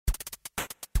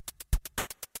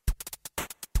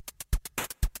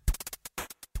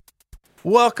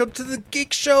Welcome to the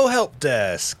Geekshow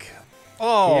Helpdesk.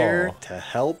 Oh, Here to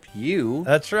help you.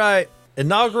 That's right.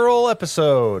 Inaugural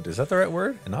episode. Is that the right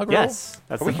word? Inaugural? Yes,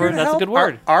 that's Are we here to that's help? a good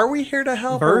word. Are we here to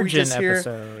help? or are we Virgin just here?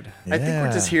 episode. I think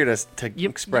we're just here to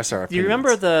express our Do you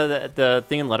opinions. remember the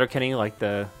thing in Letterkenny, like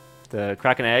the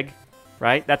crack an egg,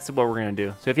 right? That's what we're gonna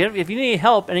do. So if you need any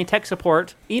help, any tech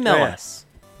support, email us.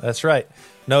 That's right.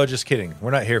 No, just kidding.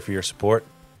 We're not here for your support.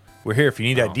 We're here if you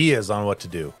need ideas on what to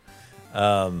do.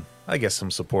 I guess some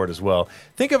support as well.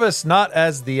 Think of us not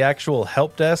as the actual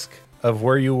help desk of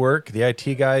where you work, the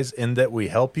IT guys, in that we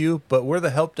help you, but we're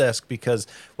the help desk because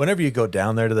whenever you go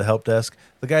down there to the help desk,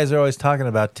 the guys are always talking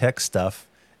about tech stuff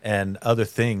and other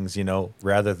things,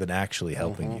 rather than actually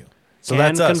helping you. So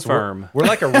Can that's us. confirm. We're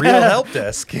like a real help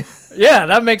desk, Yeah,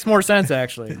 that makes more sense,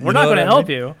 actually. We're not know going to what I help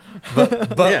mean? you.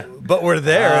 but we're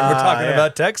there and we're talking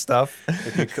about tech stuff,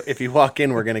 If you walk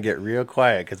in, we're going to get real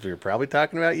quiet because we were probably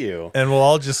talking about you. and we'll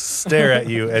all just stare at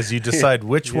you as you decide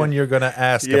which one you're going to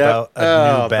ask about a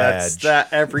new That's badge.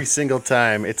 that every single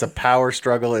time. It's a power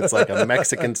struggle. It's like a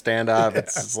Mexican standoff.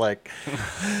 It's just like...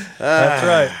 That's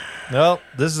right. Well,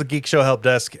 this is the Geek Show Help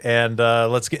Desk, and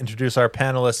let's introduce our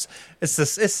panelists. It's the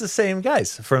same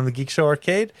guys from the Geek Show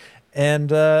Arcade and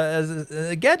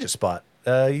a Gadget Spot.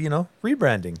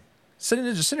 Rebranding,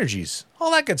 synergies,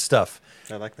 all that good stuff.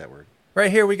 I like that word.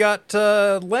 Right here we got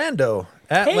Lando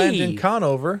at Hey. Landon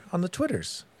Conover on the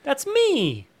Twitters. That's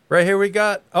me. Right here we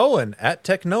got Owen at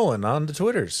TechNoan on the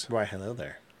Twitters. Why, hello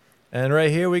there. And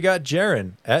right here we got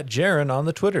Jaren at Jaren on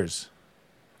the Twitters.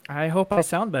 I hope I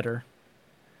sound better.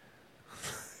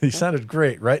 He sounded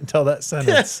great right until that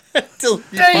sentence. Until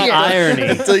you Dang it. Irony.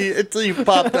 until you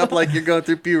popped up like you're going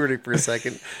through puberty for a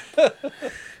second.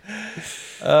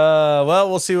 Well,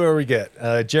 we'll see where we get.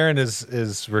 Jaren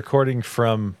is recording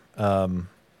from. He's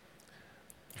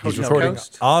East recording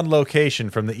Coast? on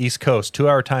location from the East Coast.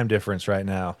 2-hour time difference right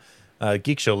now.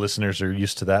 Geek Show listeners are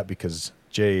used to that because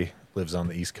Jay lives on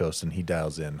the East Coast and he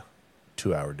dials in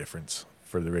 2-hour difference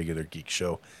for the regular Geek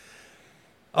Show.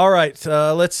 All right,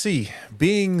 let's see.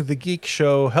 Being the Geek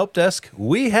Show Help Desk,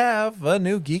 we have a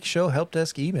new Geek Show Help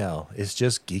Desk email. It's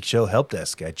just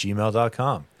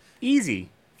geekshowhelpdesk@gmail.com. Easy.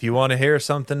 If you want to hear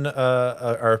something,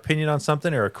 our opinion on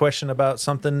something or a question about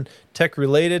something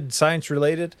tech-related,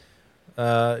 science-related,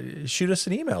 shoot us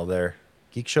an email there,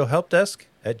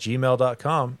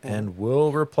 geekshowhelpdesk@gmail.com, and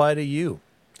we'll reply to you.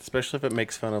 Especially if it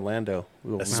makes fun of Lando.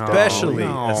 Especially.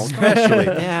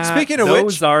 Yeah. Speaking of Those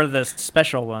which, are the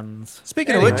special ones. we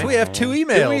have 2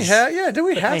 emails. Do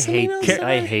we have I some hate emails?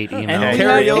 I hate And emails. we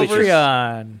carry have over.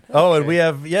 Patreon. Oh, and we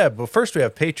have, but first we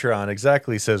have Patreon,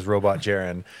 exactly, says Robot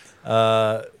Jaren.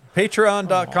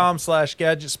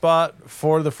 Patreon.com/GadgetSpot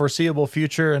for the foreseeable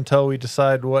future until we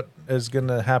decide what is going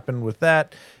to happen with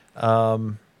that.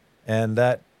 And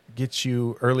that gets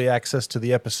you early access to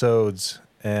the episodes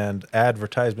and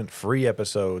advertisement-free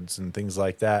episodes and things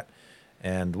like that.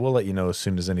 And we'll let you know as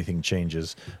soon as anything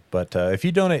changes. But if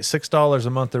you donate $6 a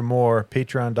month or more,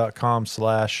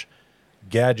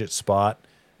 patreon.com/GadgetSpot,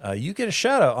 you get a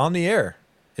shout-out on the air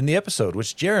in the episode,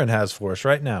 which Jaren has for us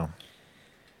right now.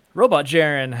 Robot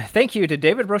Jaren. Thank you to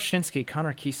David Broshinsky,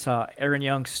 Connor Keesaw, Aaron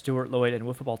Young, Stuart Lloyd, and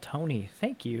Wiffleball Tony.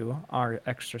 Thank you, our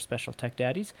extra special tech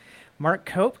daddies. Mark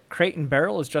Cope, Crate and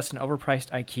Barrel is just an overpriced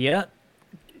IKEA.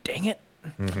 Dang it.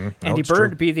 Andy it's Bird,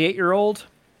 true. Be the 8-year-old.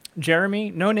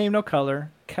 Jeremy, No Name, No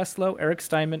Color. Keslow, Eric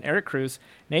Steinman, Eric Cruz,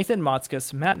 Nathan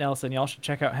Motzkus, Matt Nelson. Y'all should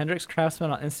check out Hendrix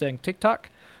Craftsman on Insta and TikTok.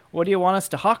 What do you want us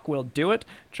to hawk? We'll do it.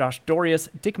 Josh Dorius,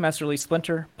 Dick Messerly,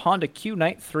 Splinter, Ponda Q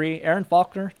Knight 3, Aaron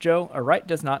Faulkner, Joe, a right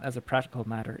does not, as a practical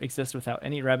matter, exist without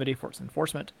any remedy for its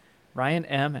enforcement. Ryan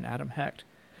M. and Adam Hecht.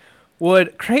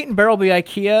 Would Crate and Barrel be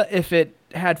IKEA if it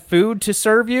had food to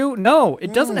serve you? No,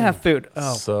 it doesn't have food.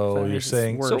 Oh, So that you're makes it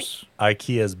saying worse.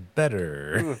 IKEA's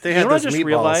better. They You had know what I those just meatballs.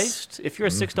 realized? If you're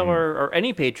a $6 or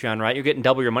any Patreon, right, you're getting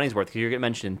double your money's worth because you're getting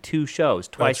mentioned in 2 shows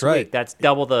twice That's a right. week. That's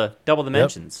double the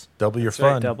mentions. Double your That's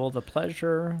right, fun. Double the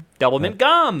pleasure. Double mint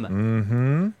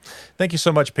gum. Thank you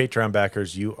so much, Patreon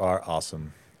backers. You are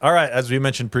awesome. All right, as we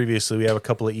mentioned previously, we have a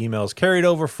couple of emails carried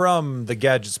over from the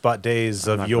Gadget Spot days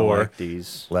of Not gonna yore like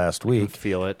these. last I can week.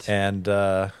 feel it. And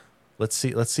let's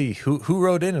see who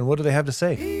wrote in and what do they have to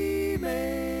say.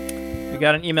 We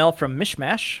got an email from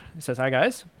Mishmash. It says, "Hi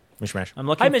guys, Mishmash. I'm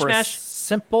looking Hi, for a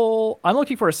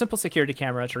Mishmash. simple security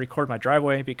camera to record my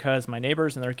driveway because my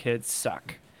neighbors and their kids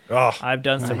suck. Oh, I've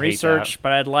done some hate research, that.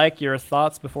 but I'd like your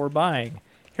thoughts before buying.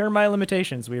 Here are my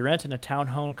limitations. We rent in a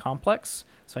townhome complex,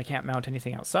 so I can't mount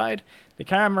anything outside. The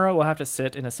camera will have to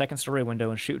sit in a second-story window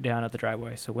and shoot down at the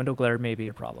driveway, so window glare may be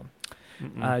a problem.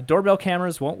 Doorbell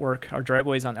cameras won't work. Our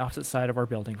driveway is on the opposite side of our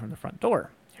building from the front door.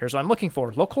 Here's what I'm looking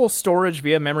for. Local storage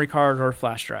via memory card or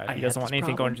flash drive. I He had doesn't want this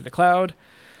anything problem. going to the cloud.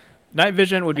 Night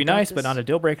vision would be got nice, this. but not a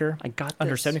deal breaker. I got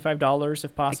Under this. $75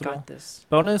 if I possible. got this.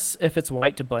 Bonus if it's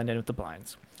white to blend in with the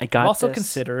blinds. I got I've also this.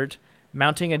 considered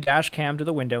mounting a dash cam to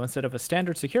the window instead of a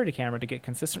standard security camera to get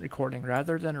consistent recording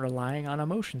rather than relying on a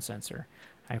motion sensor.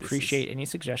 I appreciate any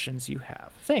suggestions you have.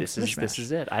 Thanks. This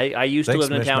is it. I used to Thanks,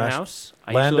 live in a Mishmash. townhouse.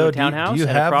 I used to Lando, live in a do you townhouse, and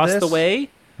have across the this? way,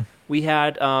 we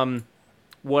had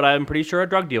what I'm pretty sure are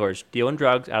drug dealers dealing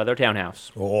drugs out of their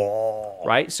townhouse. Oh.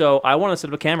 Right? So I want to set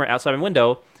up a camera outside my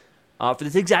window for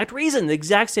this exact reason, the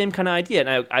exact same kind of idea.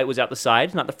 And I was out the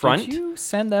side, not the front. Did you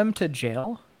send them to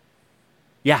jail?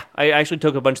 Yeah, I actually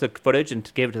took a bunch of the footage and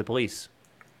gave it to the police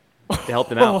to help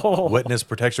them out. Witness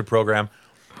protection program.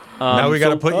 Now we got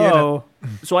to so- put you in it. Oh,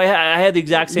 So I had the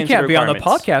exact same you set can't of be on the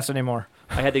requirements. podcast anymore.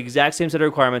 I had the exact same set of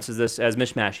requirements as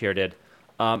Mishmash here did.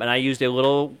 And I used a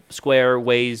little square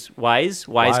Wise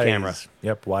camera.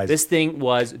 Yep, Wise. This thing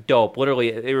was dope. Literally,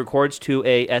 it records to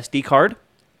a SD card,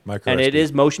 Micro and SD. it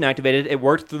is motion activated. It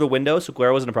worked through the window, so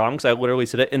glare wasn't a problem because I literally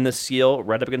set it in the seal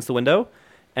right up against the window.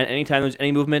 And anytime there's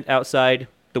any movement outside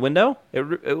the window, it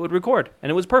would record, and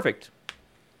it was perfect.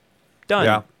 Done.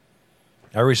 Yeah.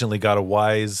 I recently got a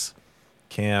Wise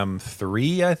Cam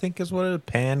 3, I think is what it is.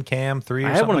 Pan Cam 3 or I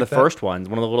had something one of like the that. first ones,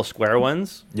 one of the little square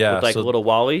ones. Yeah, with like so- a little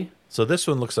Wally. So this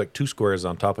one looks like two squares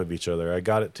on top of each other. I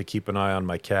got it to keep an eye on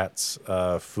my cat's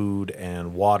food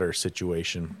and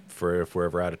situation for if we're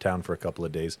ever out of town for a couple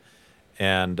of days.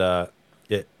 And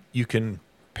you can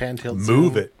Pan tilt move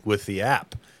zoom. it with the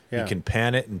app. Yeah. You can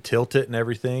pan it and tilt it and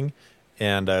everything.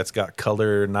 And it's got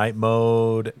color night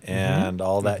mode and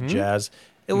all that jazz.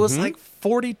 It was like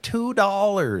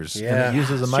 $42. Yeah. And it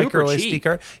uses a Super micro SD cheap.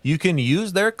 card. You can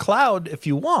use their cloud if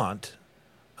you want,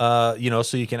 so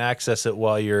you can access it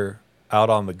while you're out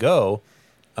on the go.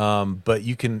 But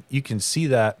you can see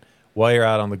that while you're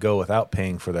out on the go without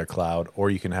paying for their cloud, or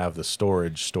you can have the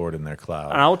storage stored in their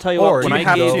cloud. And I'll tell you Or what, when you I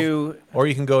have gave, to Or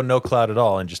you can go no cloud at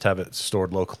all and just have it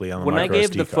stored locally on the when I micro gave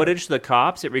SD the card. footage to the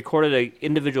cops, it recorded an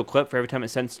individual clip for every time it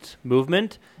sensed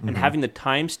movement, and having the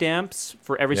timestamps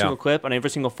for every Yeah. single clip on every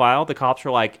single file, the cops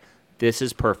were like, "This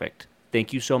is perfect.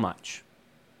 Thank you so much."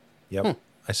 Yep.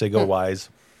 I say go Wise.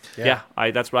 Yeah,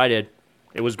 that's what I did.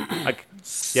 It was like, yeah, as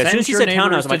soon Send as she your said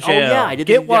townhouse, I'm neighbors like, to oh jail. yeah, I did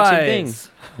Get the exact same thing.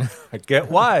 wise. Get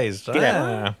Wise.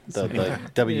 Yeah. The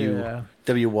Yeah.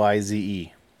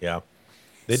 WYZE. Yeah.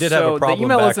 They did have a problem The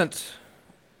email back. isn't.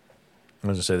 I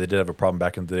was gonna say they did have a problem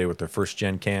back in the day with their first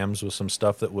gen cams with some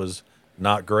stuff that was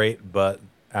not great, but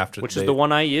after Which they, is the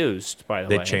one I used, by the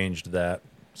they way. changed that.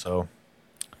 So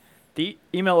The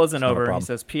email isn't not a over. He problem.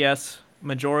 says, "P.S.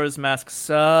 Majora's Mask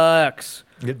sucks.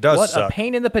 it does What suck. a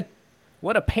pain in the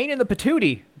what a pain in the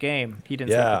patootie game." He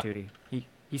didn't Yeah. say patootie.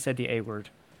 He said the A word.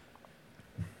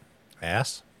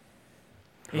 Ass.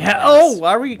 Yeah. Oh,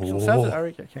 are we? Whoa.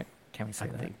 Can we say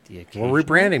that? The We're occasional,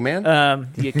 rebranding, man.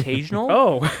 the occasional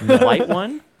Oh. light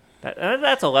one.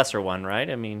 That's a lesser one, right?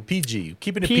 I mean, PG.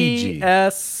 Keeping it PG.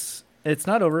 P.S. It's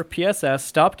not over. PSS.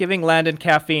 Stop giving Landon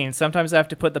caffeine. Sometimes I have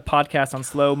to put the podcast on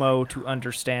slow mo to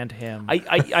understand him.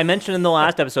 I mentioned in the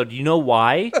last episode, you know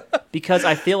why? Because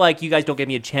I feel like you guys don't give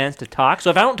me a chance to talk. So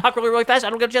if I don't talk really, really fast, I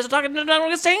don't get a chance to talk, and I don't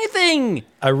get to say anything.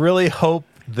 I really hope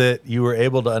that you were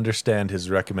able to understand his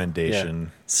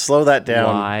recommendation. Slow that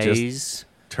down. Wise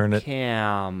Turn it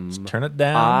Cam. turn it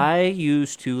down. I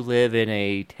used to live in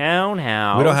a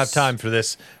townhouse. We don't have time for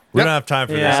this. We Yep. don't have time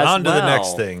for Yeah, this. as On to the next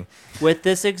well. thing. with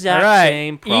this All exact right.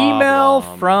 same problem. Email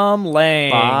from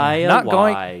Lane. by a Not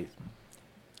going. wise.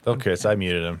 Okay, so I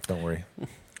muted him. Don't worry.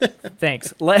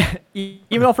 Thanks.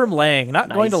 Email from Lang. Not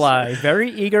going to Nice. lie. Very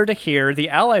eager to hear the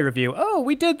Ally review. Oh,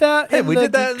 we did that. Hey, in we the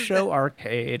did that. Geek Show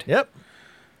Arcade. Yep.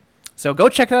 So go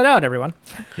check that out, everyone.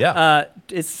 Yeah.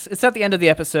 It's at the end of the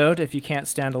episode if you can't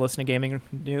stand to listen to gaming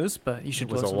news, but you should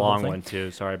It was a listen to the whole long thing. one too.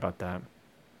 Sorry about that.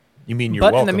 You mean you're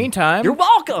But welcome. in the meantime, You're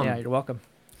welcome. Yeah, you're welcome.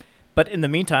 But in the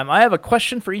meantime, I have a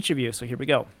question for each of you. So here we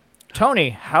go. Tony,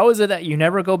 how is it that you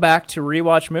never go back to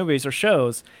rewatch movies or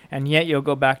shows, and yet you'll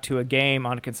go back to a game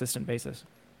on a consistent basis?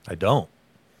 I don't.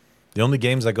 The only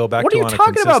games I go back What to are you on a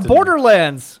talking about? consistent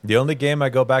Borderlands. The only game I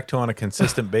go back to on a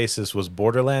consistent basis was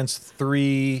Borderlands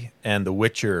 3 and The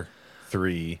Witcher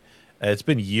 3. It's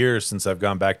been years since I've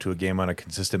gone back to a game on a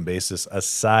consistent basis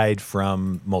aside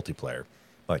from multiplayer,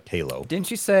 like Halo. Didn't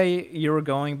you say you were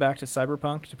going back to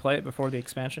Cyberpunk to play it before the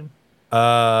expansion?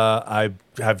 I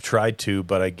have tried to,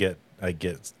 but I get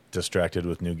distracted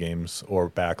with new games or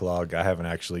backlog. I haven't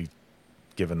actually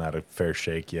given that a fair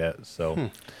shake yet. So,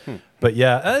 but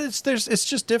yeah, it's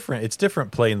just different. It's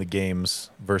different playing the games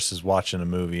versus watching a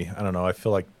movie. I don't know. I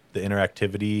feel like the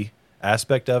interactivity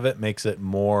aspect of it makes it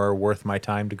more worth my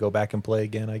time to go back and play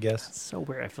again, I guess. It's so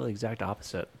weird. I feel the exact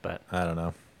opposite, but I don't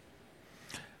know.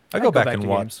 I go back and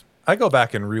watch. games. I go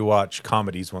back and rewatch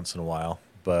comedies once in a while,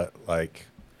 but like,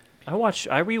 I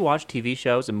rewatch TV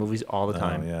shows and movies all the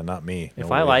time. oh, yeah, not me. If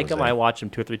No I way, like them, Jose. I watch them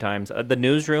 2 or 3 times. The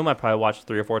Newsroom, I probably watched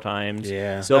 3 or 4 times.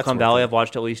 Yeah, that's Silicon worth Valley, it. I've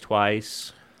watched at least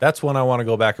twice. That's one I want to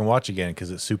go back and watch again because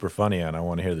it's super funny and I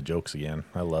want to hear the jokes again.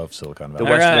 I love Silicon The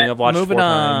Valley. West All Wing I've watched moving 4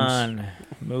 on. times.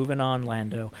 Moving on,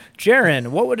 Lando. Jaron,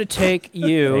 what would it take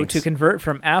you Thanks. to convert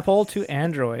from Apple to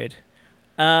Android?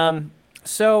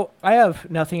 So I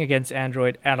have nothing against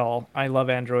Android at all. I love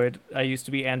Android. I used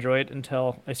to be Android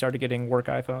until I started getting work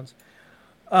iPhones.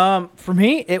 For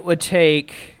me, it would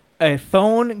take a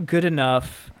phone good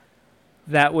enough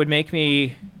that would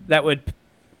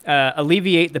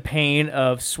alleviate the pain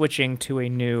of switching to a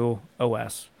new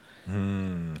OS.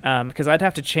 Because I'd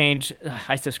have to change.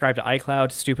 I subscribe to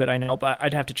iCloud. Stupid, I know, but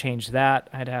I'd have to change that.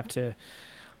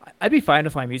 I'd be fine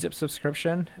with my music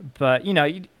subscription, but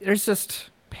there's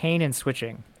just pain in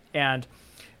switching. And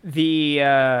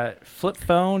the flip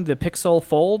phone, the Pixel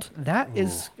Fold, that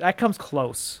comes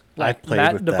close. I played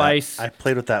that with device. that. I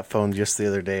played with that phone just the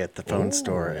other day at the phone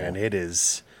store, and it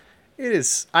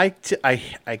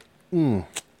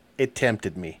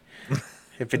tempted me.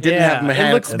 If it didn't have my hand,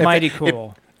 it looks mighty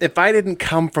cool. If I didn't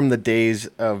come from the days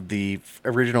of the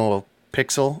original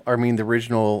Pixel, the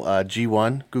original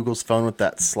G1, Google's phone with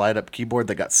that slide-up keyboard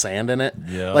that got sand in it,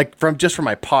 Yeah. like from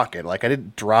my pocket, like I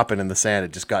didn't drop it in the sand,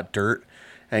 it just got dirt,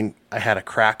 and I had a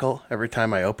crackle every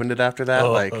time I opened it after that.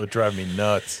 it would drive me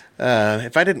nuts.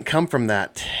 If I didn't come from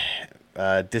that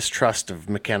distrust of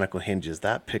mechanical hinges,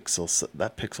 that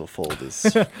Pixel Fold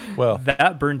is Well,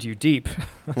 that burned you deep.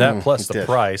 that plus it the did.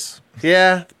 price.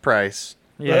 yeah, the price.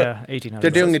 Yeah, 1,800. They're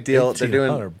doing a deal.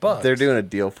 $1,800. They're doing a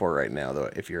deal for it right now,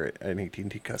 though. If you're an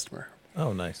AT&T customer,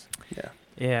 Oh, nice. yeah.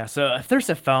 Yeah, so if there's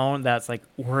a phone that's like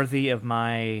worthy of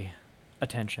my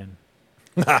attention,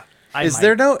 Is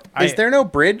there no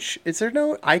bridge? Is there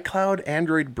no iCloud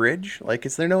Android bridge? Like,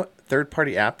 is there no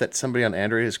third-party app that somebody on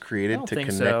Android has I created don't to think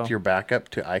connect so. your backup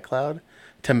to iCloud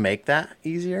to make that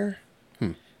easier?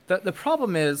 The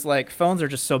problem is like phones are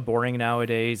just so boring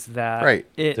nowadays that Right.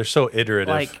 They're so iterative,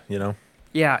 like-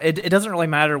 Yeah, it doesn't really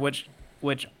matter which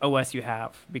OS you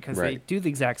have because they Right. do the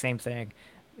exact same thing,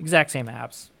 exact same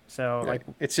apps. So like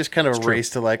It's just kind of a true. race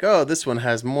to like, oh, this one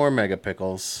has more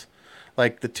megapixels.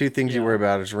 Like the two things you Yeah. worry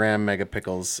about is RAM,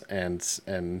 megapixels,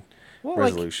 and well, like,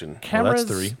 resolution. cameras,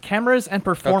 Well, that's 3. cameras and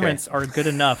performance are good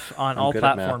enough on all good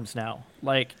at math. platforms now.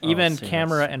 Like even see,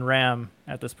 camera that's- and RAM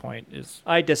at this point is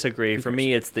I disagree. For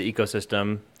me, it's the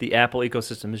ecosystem. The Apple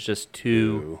ecosystem is just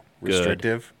too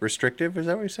good. Restrictive? Is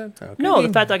that what you said? Okay. No,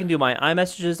 the fact I can do my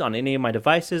iMessages on any of my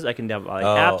devices, I can have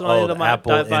apps on any of my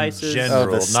Apple devices. in general,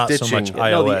 the not so much stitching.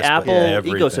 iOS. No, the but Apple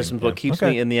everything. ecosystem is what Yeah. keeps Okay.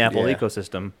 me in the Apple Yeah.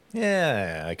 ecosystem.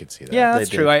 Yeah, I could see that. yeah,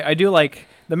 that's They true. do. I do like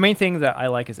the main thing that I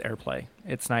like is AirPlay.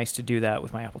 It's nice to do that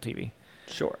with my Apple TV.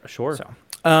 Sure. So,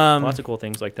 Lots of cool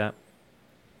things like that.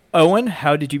 Owen,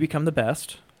 how did you become the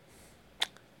best?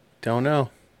 Don't know.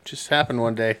 Just happened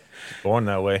one day. Born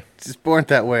that way. Just born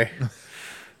that way.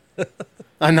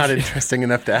 I'm not interesting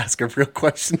enough to ask a real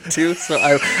question too, so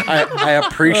I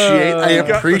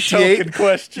appreciate Token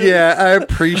question. Yeah, I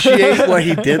appreciate what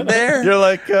he did there. You're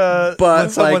like, But, when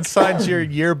someone like- signs your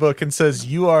yearbook and says,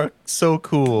 "You are so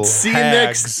cool." See you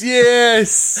Hags. next.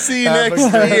 Yes. See you Have a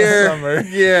next good year. summer.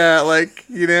 Yeah,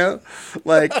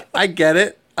 I get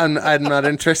it. I'm not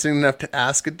interested enough to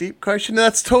ask a deep question.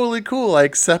 That's totally cool. I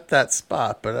accept that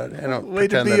spot, but I don't Way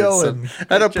to pretend be that it's Owen.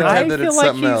 I don't Good job. I pretend that feel it's like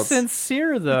something he's else.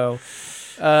 sincere though.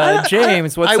 I-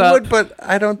 James, what's I up? would, but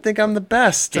I don't think I'm the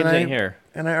best. James and ain't here.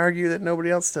 And I argue that nobody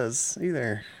else does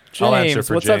either. I'll answer James,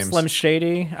 for what's James. up, Slim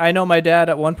Shady? I know my dad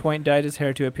at one point dyed his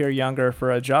hair to appear younger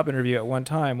for a job interview at one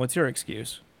time. What's your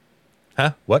excuse?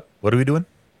 Huh? What? What are we doing?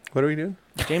 What are we doing?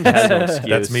 James has no excuse.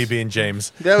 That's me being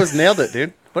James. That was nailed it,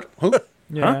 dude. What? Who? What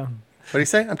Yeah. do you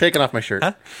say? I'm taking off my shirt.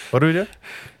 Huh? What are we doing?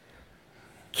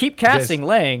 Keep casting,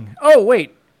 laying. Oh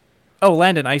wait. Oh,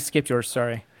 Landon, I skipped yours.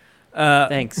 Sorry.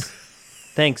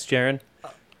 Thanks, Jaron.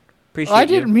 Appreciate I you.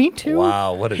 didn't mean to.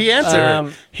 Wow, what a He answered.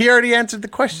 Um, He already answered the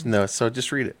question though, so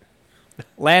just read it.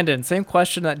 Landon, same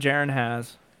question that Jaron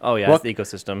has. Oh yeah, What- it's the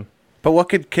ecosystem. But what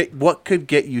could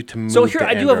get you to move? So here, to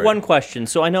I do have Android? one question.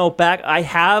 So I know I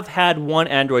have had one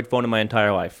Android phone in my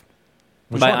entire life.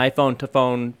 My iPhone to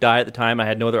phone died at the time. I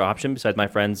had no other option besides my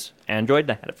friend's Android.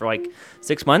 And I had it for like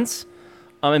 6 months.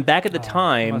 And back at the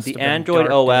time, must the have been Android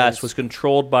dark OS days. was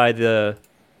controlled by the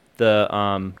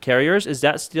carriers. Is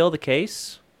that still the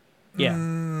case, Yeah.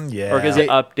 Yeah. or is it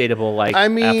updatable like I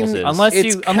mean, Apple's is? Unless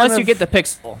It's you kind get of- the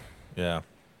Pixel. Yeah.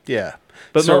 Yeah.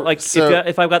 But So- like so-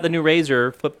 if I've got the new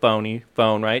Razer flip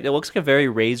phone, right? It looks like a very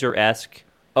Razer-esque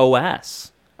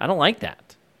OS. I don't like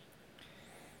that.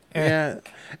 Yeah,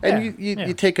 and Yeah.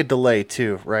 you take a delay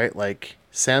too, right? Like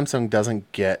Samsung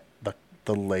doesn't get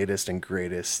the latest and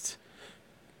greatest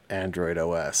Android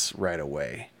OS right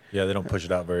away. Yeah, they don't push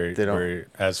it out They don't- very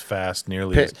as fast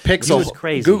nearly. as, Pixel was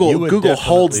crazy. You Google would Google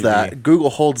holds definitely that. Google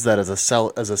holds that as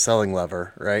a selling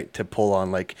lever, right? To pull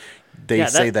on, like they Yeah,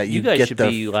 say that- that you you guys get should the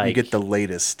be, you like- get the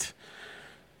latest.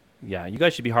 Yeah, you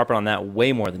guys should be harping on that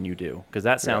way more than you do because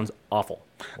that sounds awful.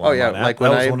 Oh, yeah, on like Apple.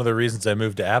 when That was I- one of the reasons I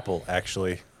moved to Apple,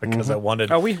 actually, because I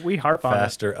wanted Oh, we harp on it.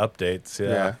 faster updates. Yeah,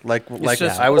 Yeah. like It's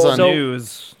just I was old on. So-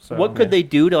 news. So, What could they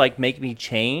do to like make me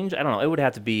change? I don't know. It would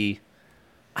have to be.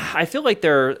 I feel like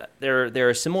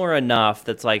they're similar enough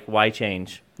that's like why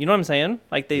change? You know what I'm saying?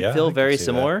 Like they Yeah, I feel can very see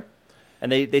similar,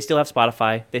 and they still have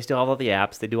Spotify. They still have all the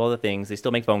apps. They do all the things. They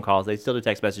still make phone calls. They still do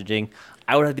text messaging.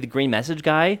 I would have to be the green message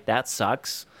guy. That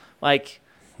sucks. Like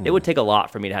it would take a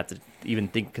lot for me to have to even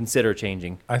consider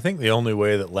changing. I think the only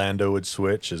way that Lando would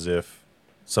switch is if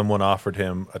someone offered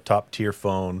him a top tier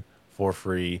phone for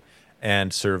free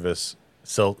and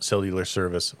cellular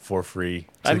service for free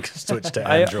to switch to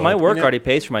Android. My work You know- already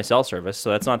pays for my cell service, so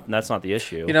that's not the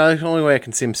issue. You know, the only way I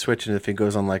can see him switching if he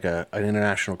goes on like an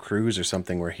international cruise or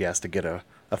something where he has to get a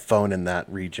phone in that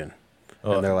region,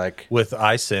 and they're like, With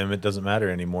iSIM, it doesn't matter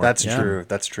anymore. "That's Yeah. true.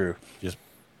 That's true." Just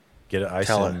get an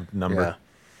Tell iSIM her. number. Yeah.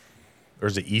 Or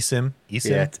is it eSIM? eSIM?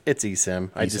 Yeah, it's eSIM.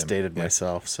 I just eSIM, dated yeah.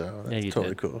 myself, so that's you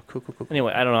totally did. cool. Cool.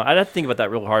 Anyway, I don't know. I'd have to think about that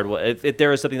real hard. If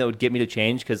there is something that would get me to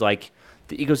change, because like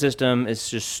the ecosystem is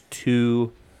just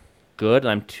too good, and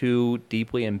I'm too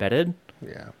deeply embedded.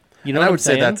 Yeah. You know and what I I'm would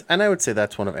say saying? I would say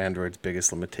that's one of Android's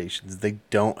biggest limitations. They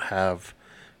don't have,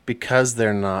 because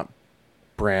they're not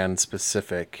brand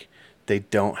specific, they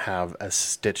don't have as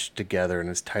stitched together and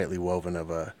as tightly woven of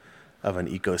an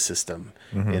ecosystem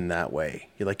in that way.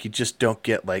 You just don't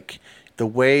get like the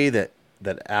way that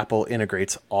Apple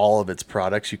integrates all of its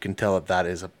products. You can tell that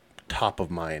is a top of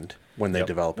mind when they Yep.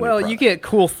 develop. a new Well, you product. get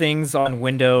cool things on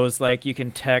Windows, like you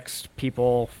can text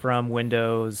people from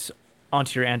Windows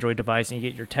onto your Android device, and you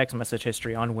get your text message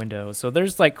history on Windows. So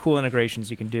there's like cool integrations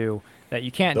you can do that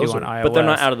you can't Those do on are- iOS. But they're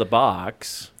not out of the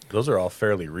box. Those are all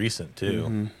fairly recent, too.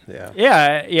 Mm-hmm.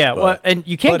 Yeah. Yeah. Well, and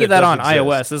you can't but get it that does on exist.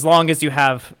 iOS as long as you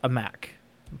have a Mac.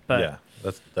 But Yeah,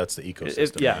 that's the ecosystem.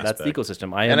 That's the aspect.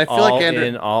 ecosystem. I And am I feel like all Android-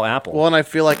 in all Apple. Well, and I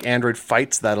feel like Android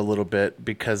fights that a little bit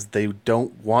because they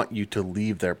don't want you to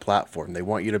leave their platform. They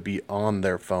want you to be on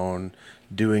their phone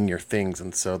doing your things,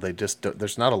 and so they just don't,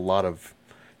 there's not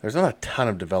a ton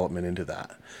of development into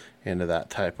that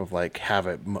type of like have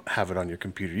it on your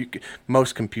computer.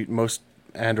 Most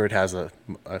Android has a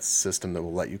system that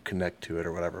will let you connect to it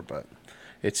or whatever, but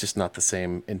it's just not the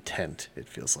same intent. It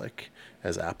feels like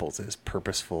as Apple's is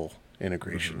purposeful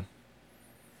integration.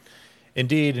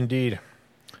 Indeed.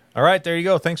 All right, there you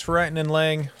go. Thanks for writing in,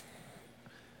 Lang.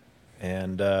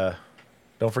 And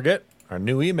don't forget our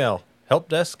new email,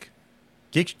 helpdesk,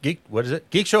 what is it?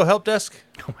 Geekshow Helpdesk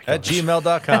at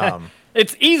gmail.com.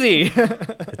 it's easy.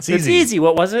 It's it's easy. easy.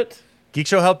 What was it?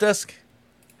 Geekshow Helpdesk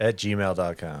at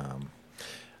gmail.com.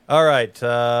 All right,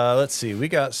 let's see. We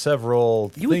got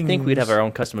several You would think we'd have things. our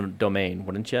own custom domain,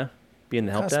 wouldn't you? Be in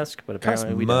the help Cost- desk, but costs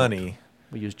apparently we money. don't.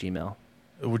 We use Gmail.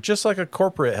 We're just like a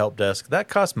corporate help desk. That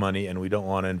costs money, and we don't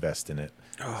want to invest in it.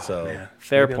 So man.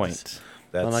 Fair Maybe I'll point. just-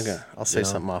 that's, I'm not gonna. I'll say you know,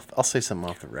 something off. I'll say something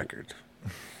off the record.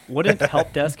 Wouldn't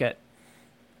helpdesk at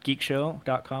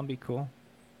geekshow.com be cool?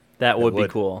 That it would be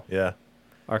cool. Yeah.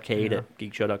 Arcade Yeah. at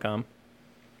geekshow.com.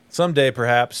 Someday,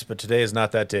 perhaps, but today is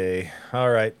not that day. All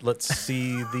right, let's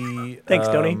see the. Thanks,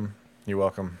 Tony. You're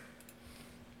welcome.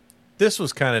 This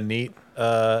was kind of neat.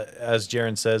 As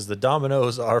Jaron says, the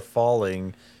dominoes are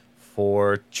falling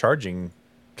for charging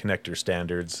connector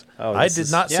standards. Oh, I this did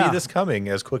is- not see yeah. this coming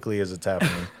as quickly as it's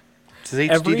happening. It's HD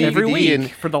Every DVD week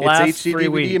and for the it's last HD 3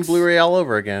 DVD weeks. and Blu-ray all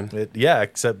over again. Yeah,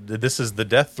 except that this is the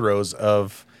death throes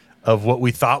of what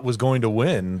we thought was going to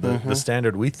win. The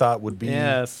standard we thought would be.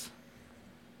 Yes.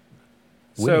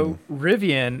 winning. So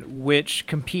Rivian, which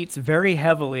competes very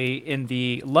heavily in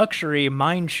the luxury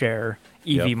mindshare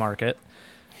EV Yep. market,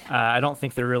 I don't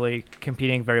think they're really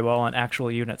competing very well on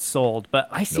actual units sold. But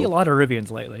I see Nope. a lot of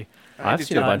Rivians lately. I've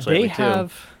seen a bunch They lately too.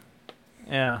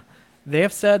 they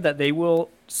have said that they will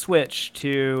switch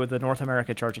to the North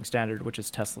America charging standard, which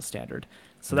is Tesla standard.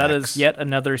 So that NACS. is yet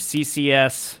another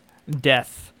CCS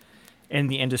death in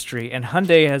the industry. And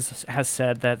Hyundai has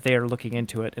said that they are looking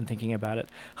into it and thinking about it.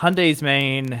 Hyundai's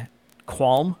main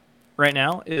qualm right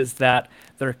now is that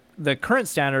the current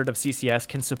standard of CCS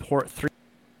can support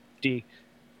 350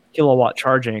 kilowatt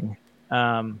charging.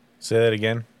 Say that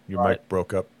again. Your mic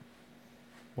broke up.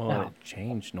 Well, No. it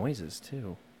changed noises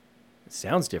too. It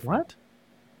sounds different.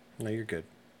 No, you're good.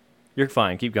 You're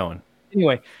fine. Keep going.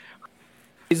 Anyway,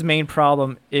 his main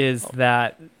problem is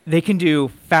that they can do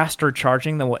faster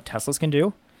charging than what Teslas can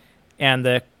do, and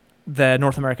the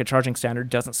North America charging standard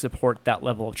doesn't support that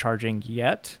level of charging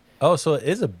yet. Oh, so it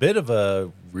is a bit of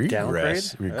a Downgrade?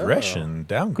 regression,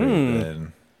 downgrade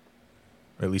then.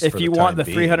 Or at least If for you the want time the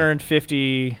being.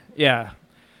 350, yeah.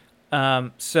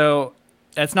 So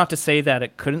that's not to say that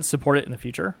it couldn't support it in the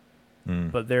future,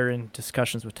 but they're in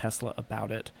discussions with Tesla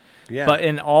about it. Yeah. But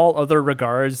in all other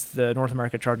regards, the North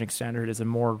America charging standard is a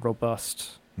more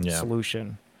robust Yeah.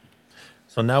 solution.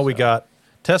 So now we got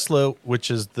Tesla, which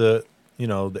is the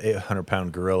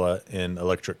 800-pound gorilla in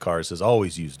electric cars, has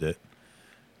always used it.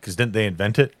 Because didn't they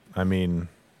invent it? I mean,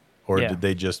 or Yeah. did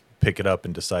they just pick it up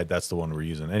and decide that's the one we're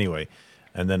using? Anyway,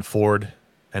 and then Ford,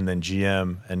 and then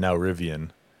GM, and now Rivian.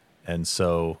 And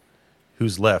so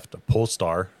who's left? A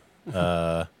Polestar.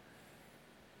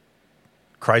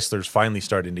 Chrysler's finally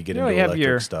starting to get You into have electric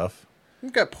your- stuff.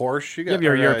 You've got Porsche. You have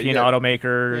your European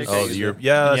automakers. Yeah, Oh,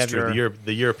 Yeah, that's you true. have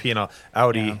The European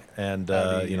Audi Yeah. and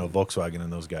Audi Volkswagen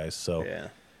and those guys. So Yeah.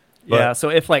 Yeah, so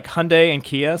if like Hyundai and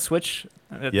Kia switch,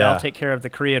 Yeah. they'll take care of the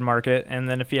Korean market, and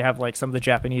then if you have like some of the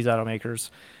Japanese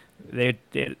automakers,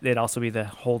 they'd also be the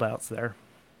holdouts there.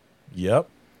 Yep.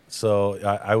 So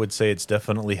I would say it's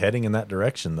definitely heading in that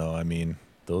direction, though. I mean,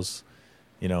 those,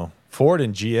 Ford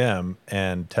and GM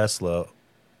and Tesla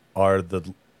are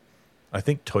I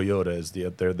think Toyota is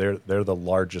they're the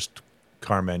largest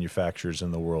car manufacturers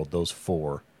in the world. Those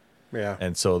four, Yeah.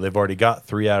 and so they've already got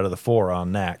 3 out of the 4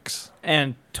 on NACS.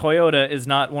 And Toyota is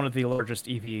not one of the largest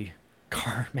EV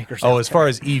car makers. Oh, out as there. far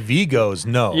as EV goes,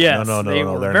 no, yes, no, they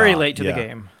were they're very not. late to the Yeah.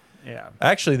 game. Yeah.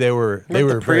 Actually, they were Wasn't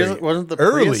the Prius- very wasn't the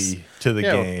early Prius- to the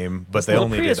Yeah. game, but they Well,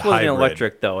 only Prius did wasn't hybrid.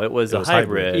 electric though. It was It a was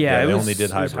hybrid. Yeah, they it only was- did it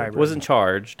was hybrid. hybrid. It wasn't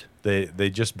charged. They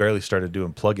just barely started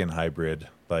doing plug-in hybrid,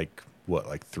 like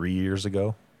 3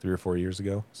 or 4 years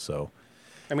ago. So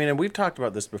I mean, and we've talked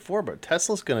about this before, but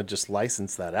Tesla's going to just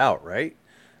license that out, right?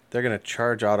 They're going to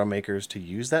charge automakers to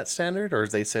use that standard, or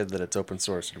they said that it's open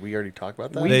source. Did we already talk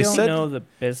about that? We They don't said- know the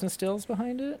business deals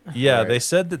behind it. yeah, Right. they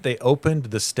said that they opened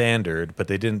the standard, but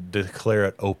they didn't declare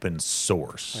it open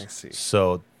source. I see.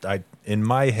 So in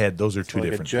my head, those are two Like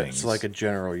different things. It's like a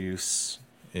general use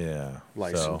yeah So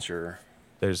licensure.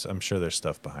 I'm sure there's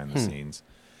stuff behind the scenes.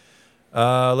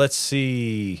 Let's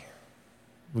see.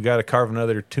 We got to carve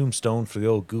another tombstone for the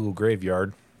old Google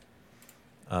graveyard.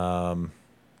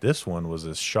 This one was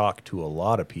a shock to a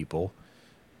lot of people.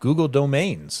 Google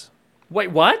Domains.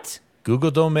 Wait, what? Google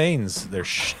Domains.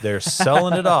 They're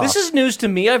selling it off. This is news to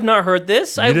me. I've not heard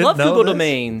this. I didn't love know Google this?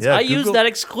 Domains. Yeah, I use Google- that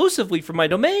exclusively for my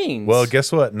domains. Well,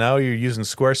 guess what? Now you're using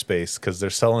Squarespace because they're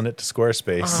selling it to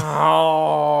Squarespace.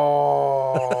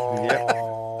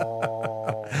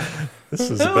 Oh. This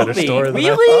is a Who, better me? story than I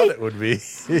Really? thought it would be.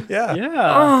 yeah.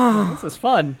 Yeah, this is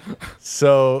fun.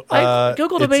 So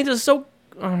Google it's- Domains is so.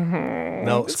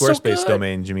 No, it's so Squarespace good.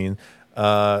 domains, you mean.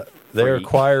 They're Freak.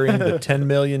 acquiring the 10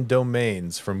 million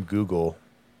domains from Google,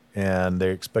 and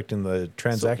they're expecting the So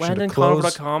transaction to close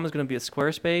LandonConf.com is going to be a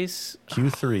Squarespace.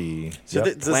 Q3. So Yep.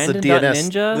 this is the DNS.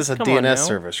 Landon.ninja? This is a Come on DNS now.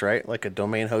 service, right? Like a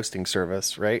domain hosting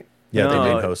service, right? Yeah, No.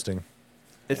 domain hosting.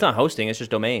 It's not hosting. It's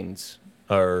just domains.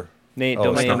 Or, Name Oh,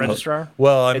 it's Like domain. a registrar.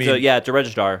 well, I It's mean, it's a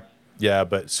registrar. yeah,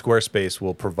 but Squarespace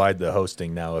will provide the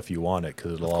hosting now if you want it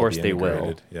because it'll Of all course be they will.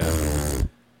 integrated. Yeah.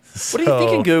 What are you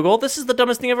thinking, Google? This is the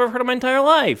dumbest thing I've ever heard in my entire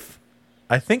life.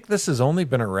 I think this has only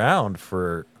been around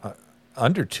for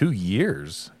under 2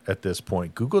 years at this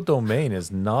point. Google Domain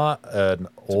is not an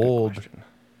old.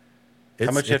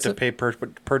 How much you have it's to a- pay per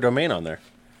domain on there?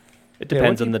 It Yeah,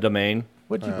 depends what'd on the domain.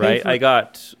 What'd you pay Right? for? I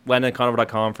got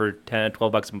LandonConf.com for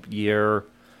 $12 a year.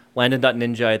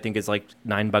 Landon.ninja, I think, is like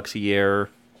 $9 a year.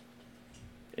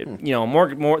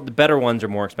 More the better ones are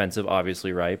more expensive,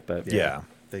 obviously, right? But Yeah.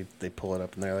 They pull it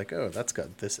up and they're like, oh, that's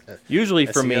got this. usually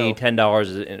for me, SEO.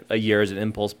 $10 a year is an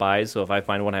impulse buy. So if I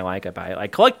find one I like, I buy it. I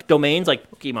collect domains like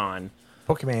Pokemon.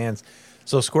 Pokemans.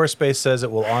 So Squarespace says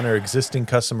it will honor existing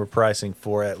customer pricing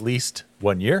for at least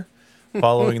 1 year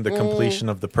following the completion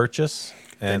of the purchase.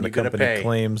 And the you gotta company pay.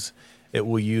 claims it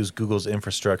will use Google's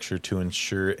infrastructure to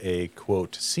ensure a,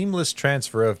 quote, seamless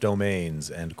transfer of domains,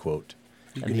 end quote.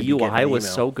 You're And gonna the be getting UI an was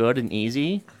email. so good and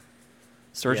easy.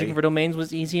 Searching Yeah. for domains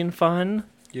was easy and fun.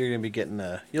 You're gonna be getting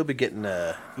you'll be getting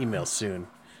a email soon,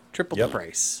 triple Yep. the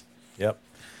price. Yep.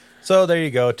 So there you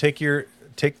go. Take your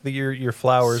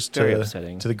flowers It's very to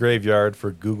upsetting. the graveyard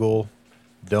for Google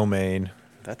Domain.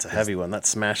 That's a heavy one. That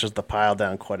smashes the pile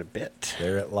down quite a bit.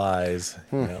 There it lies.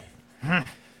 Yep.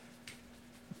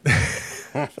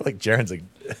 I feel like Jaren's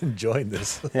enjoying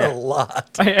this a lot.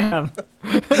 I am.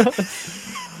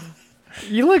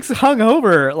 He looks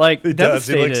hungover, like He does.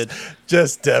 He devastated. looks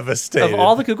just devastated. Of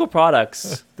all the Google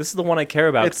products, this is the one I care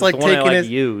about. It's 'cause like it's the one I taking like his.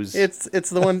 to use. It's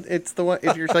the one. It's the one.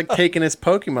 If you're like taking his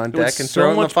Pokemon It was deck and so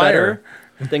throwing the much fire.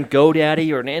 better than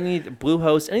GoDaddy or any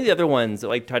Bluehost, any of the other ones that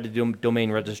like tried to do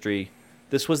domain registry.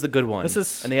 This was the good one. This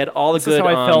is- and they had all the this is good how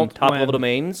I felt top level when-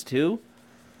 domains too.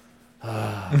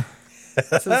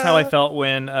 This is how I felt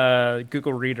when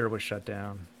Google Reader was shut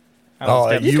down. I was Oh,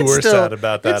 devastated. you can were still- sad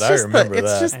about that. it's I just remember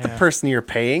It's that. just the Yeah. person you're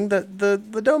paying.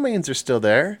 The domains are still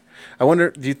there. I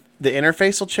wonder, the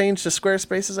interface will change to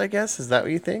Squarespace's, I guess? Is that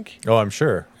what you think? Oh, I'm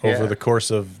sure. Over Yeah. the course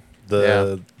of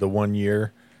the 1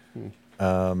 year.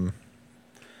 I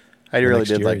really next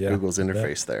did year, like yeah. Google's Yeah.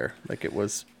 interface there. Like, it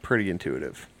was pretty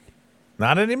intuitive.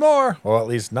 Not anymore. Or at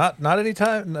least not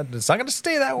anytime. It's not going to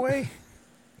stay that way.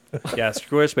 Yeah,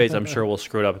 Squarespace I'm sure will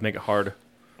screw it up and make it hard.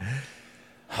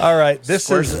 All right. This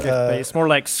is Squarespace, more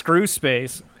like screw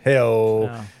space. Heyo.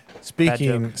 No.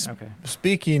 Speaking Bad joke. Okay.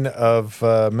 speaking of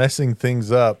messing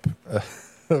things up,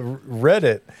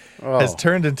 Reddit has Oh.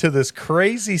 turned into this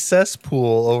crazy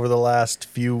cesspool over the last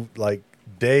few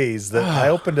days that I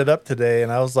opened it up today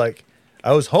and I was like,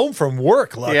 I was home from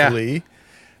work luckily.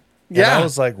 And Yeah. I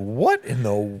was like, what in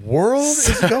the world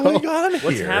is going on here?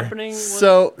 What's happening?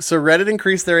 So Reddit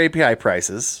increased their API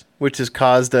prices, which has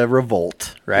caused a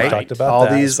revolt, right? We talked about all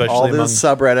that, these especially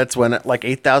subreddits went like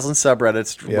 8,000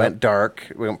 subreddits Yep. went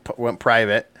dark, went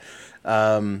private,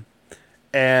 and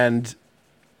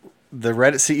the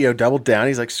Reddit CEO doubled down.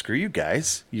 He's like, "Screw you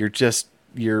guys! You're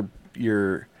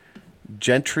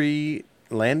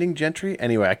landing gentry."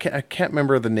 Anyway, I can't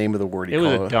remember the name of the word he It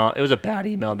was called it was a bad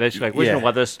email. Basically, like, we're Yeah. gonna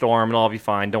weather the storm and all will be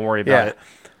fine. Don't worry about Yeah. it.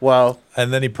 Well,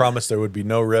 And then he promised there would be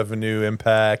no revenue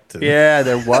impact. and- yeah,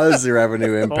 there was a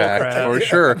revenue impact crap. for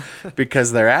sure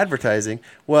because they're advertising.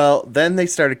 Well, then they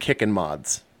started kicking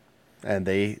mods, and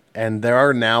there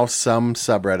are now some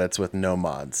subreddits with no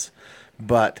mods,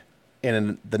 but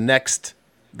in the next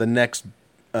next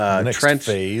trench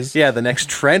phase. yeah, the next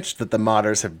trench that the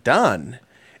modders have done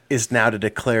is now to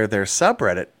declare their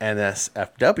subreddit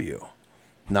NSFW,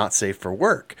 not safe for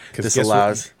work. 'Cause This guess what?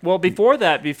 allows. Well, before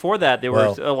that, they were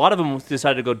Well- a lot of them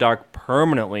decided to go dark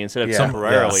permanently instead of Yeah.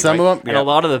 temporarily. Yeah. Some right? of them- and yeah. a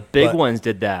lot of the big But- ones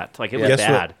did that. Like, it was Guess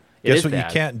bad. what? It Guess is what bad.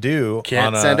 you can't do?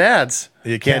 Can't on send ads.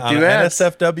 You can't do on an ads.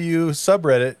 NSFW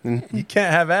subreddit. You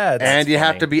can't have ads. And you have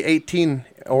funny. to be 18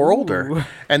 or older.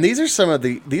 And these are some of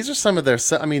their.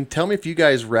 I mean, tell me if you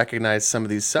guys recognize some of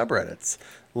these subreddits.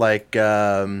 Like,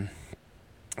 where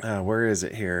is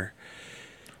it here?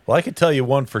 Well, I could tell you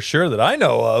one for sure that I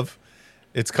know of.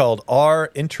 It's called R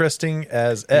Interesting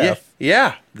as F.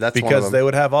 Yeah, that's one of Because them. they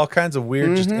would have all kinds of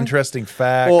weird, just interesting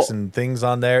facts Well- and things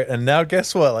on there. And now,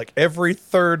 guess what? Like every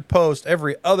third post,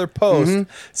 every other post,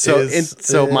 So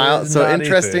naughty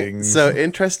interesting. things. So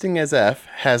interesting as F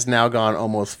has now gone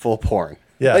almost full porn.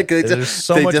 yeah, Like, they there's just-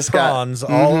 so they much just got- prawns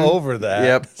all over that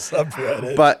Yep.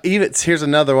 subreddit. But here's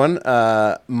another one,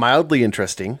 mildly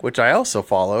interesting, which I also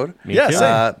followed. Me Yeah, too.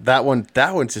 same. That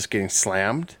one's just getting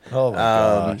slammed. Oh my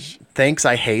gosh. Thanks,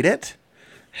 I Hate It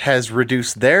has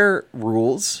reduced their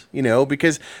rules,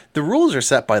 because the rules are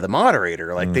set by the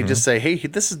moderator. Like they just say, "Hey,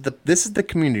 this is the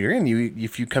community you're in.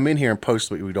 If you come in here and post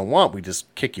what we don't want, we just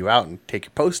kick you out and take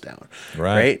your post down."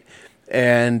 Right.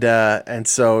 And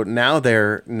so now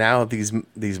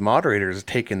these moderators are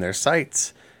taking their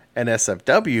sites,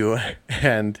 NSFW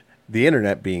and the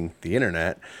internet being the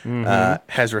internet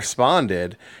has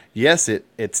responded. Yes,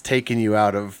 it's taken you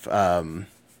out of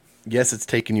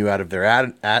their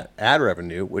ad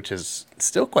revenue, which is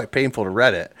still quite painful to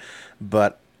Reddit.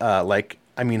 But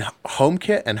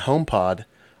HomeKit and HomePod,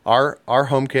 our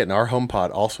HomeKit and our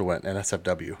HomePod also went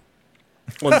NSFW.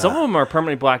 Well, some of them are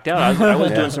permanently blacked out. I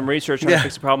was doing some research trying Yeah. to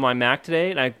fix a problem on Mac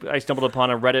today, and I stumbled upon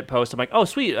a Reddit post. I'm like, oh,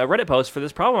 sweet, a Reddit post for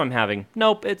this problem I'm having.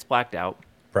 Nope, it's blacked out.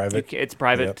 Private. It's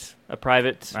private. Yep. A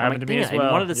private. I'm Happened like, to me "Dang as it, I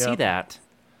well." wanted to see Yep. that.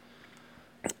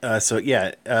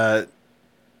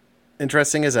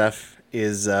 Interesting as F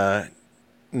is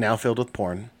now filled with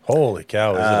porn. Holy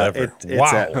cow, is it ever?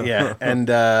 Wow. Yeah.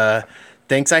 And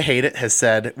Thanks, I Hate It has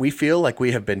said, "We feel like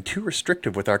we have been too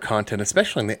restrictive with our content,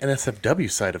 especially on the NSFW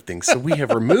side of things. So we have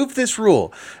removed this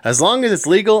rule. As long as it's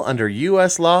legal under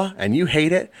U.S. law and you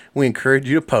hate it, we encourage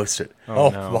you to post it." Oh,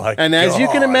 no. my And as you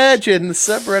can gosh. imagine, the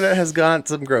subreddit has got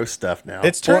some gross stuff now.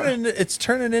 It's turning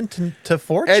into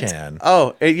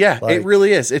 4chan. It Like-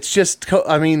 really is. It's just,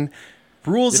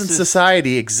 rules This in is-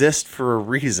 society exist for a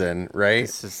reason, right?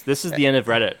 This is the end of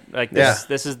Reddit. Like this. Yeah.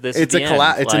 This is It's the a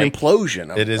end. it's an Like,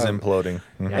 implosion. It is imploding.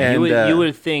 Mhm. Yeah, And, you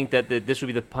would think that this would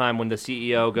be the time when the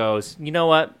CEO goes, you know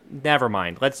what? Never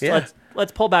mind. Let's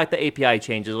let's pull back the API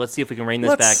changes. Let's see if we can rein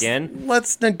this back in.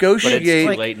 Let's But negotiate.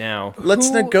 it's too late now. Let's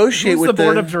negotiate who's with the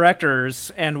board of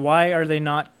directors, and why are they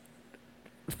not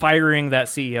firing that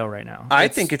CEO right now? I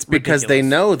think it's because they ridiculous.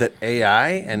 know that AI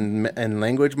and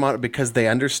language model, because they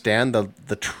understand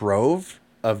the trove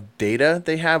of data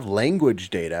they have, language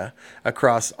data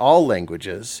across all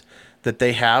languages that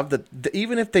they have, that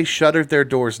even if they shuttered their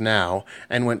doors now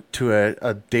and went to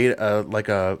a data like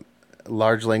a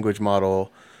large language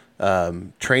model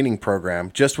training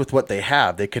program, just with what they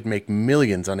have, they could make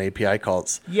millions on API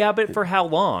calls. Yeah, but for how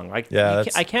long? Like, Yeah,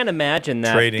 I can't imagine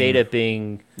that trading data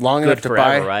being Long good enough to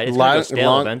forever, buy, right? It's going to go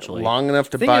stale eventually. long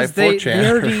enough to Thing buy is, they 4chan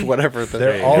already- or whatever.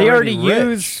 They're They already already rich.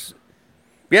 use.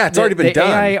 Yeah, it's already been the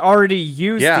done. AI already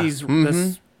used Yeah,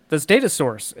 this data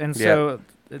source, and so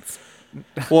it's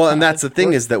Well, and that's the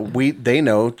thing is that they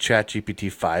know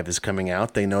ChatGPT 5 is coming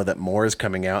out. They know that more is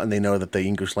coming out, and they know that the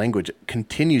English language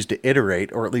continues to iterate,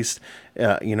 or at least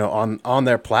on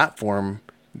their platform,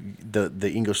 the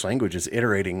English language is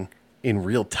iterating in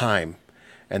real time,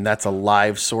 and that's a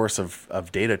live source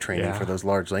of data training for those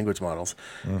large language models.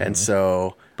 And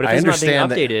so But if I it's not being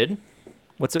understand that. updated,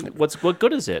 what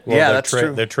good is it? Yeah, they're that's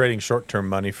true. They're trading short-term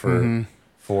money for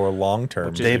long-term.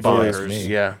 Which is They if you ask believe, me.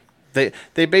 yeah.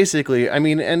 They basically, I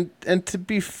mean, and to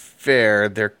be fair,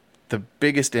 the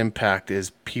biggest impact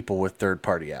is people with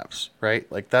third-party apps, right?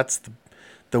 Like that's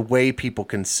the way people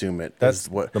consume it. That's is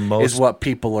what the most- is what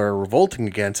people are revolting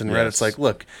against. And Yes. Reddit's like,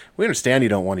 look, we understand you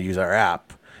don't want to use our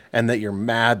app, and that you're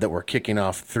mad that we're kicking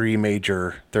off 3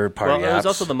 major third-party Well, apps. there's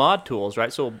also the mod tools,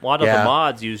 right? So a lot of Yeah. the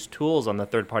mods use tools on the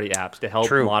third-party apps to help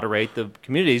True. moderate the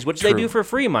communities, which they True. do for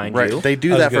free, mind Right, you. they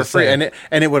do I was that for gonna free, say.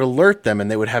 and it would alert them, and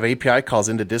they would have API calls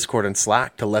into Discord and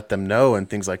Slack to let them know and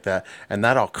things like that. And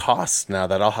that all costs now.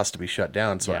 That all has to be shut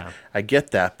down. So Yeah. I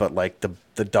get that, but like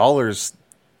the dollars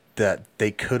that they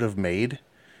could have made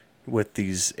with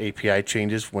these API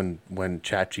changes when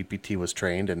ChatGPT was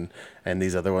trained and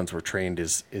these other ones were trained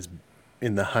is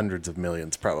in the hundreds of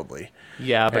millions probably.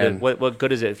 Yeah, but And- what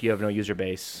good is it if you have no user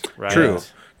base, right?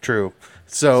 True.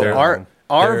 So They're- our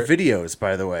they're- videos,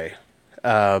 by the way.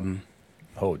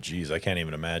 Oh, geez, I can't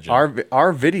even imagine.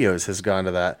 Our videos has gone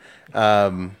to that,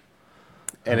 and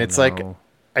it's like no.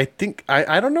 I think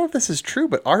I don't know if this is true,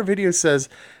 but our video says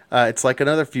it's like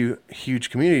another few huge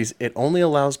communities. It only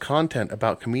allows content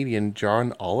about comedian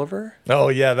John Oliver. Oh,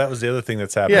 yeah, that was the other thing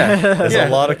that's happening. Yeah. There's Yeah.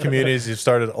 a lot of communities who've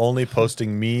started only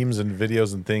posting memes and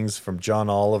videos and things from John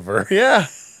Oliver. Yeah,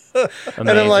 and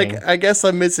I'm like, Amazing. I guess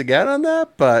I'm missing out on that,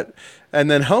 but. And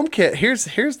then HomeKit. Here's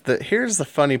the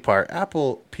funny part.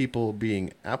 Apple people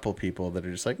being Apple people that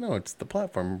are just like, no, it's the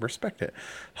platform. Respect it.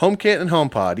 HomeKit and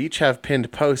HomePod each have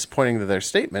pinned posts pointing to their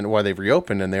statement why they've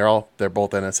reopened, and they're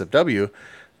both NSFW.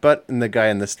 But and the guy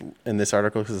in this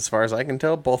article, because as far as I can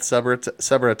tell, both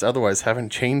subreddits otherwise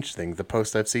haven't changed things. The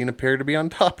posts I've seen appear to be on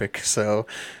topic. So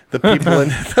the people in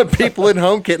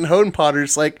HomeKit and HomePod are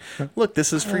just like, look,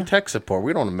 this is free tech support.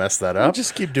 We don't want to mess that We'll up.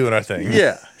 just keep doing our thing.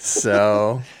 Yeah.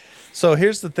 So. So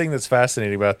here's the thing that's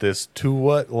fascinating about this. To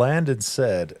what Landon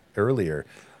said earlier,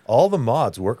 all the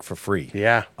mods work for free.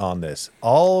 Yeah. On this,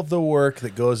 all of the work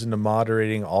that goes into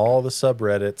moderating all the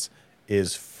subreddits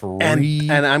is free.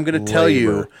 And I'm going to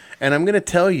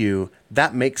tell you,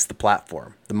 that makes the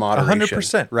platform, the moderation,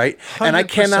 100%. right? And I 100%.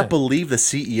 cannot believe the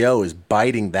CEO is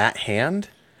biting that hand.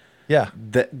 Yeah.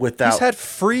 That without He's had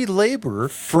free labor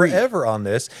forever on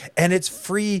this, and it's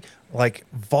free, like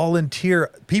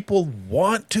volunteer. People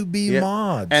want to be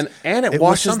mods, and it was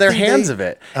washes their something hands they- of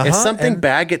it. Uh-huh, If something and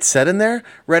bad gets said in there,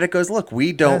 Reddit goes, "Look,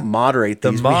 we don't moderate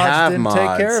The these. mods we have didn't mods.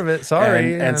 take care of it.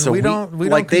 Sorry, and and so we don't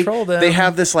like control them. They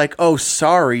have this like, oh,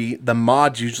 sorry, the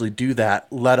mods usually do that.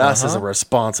 Let us, as a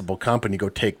responsible company, go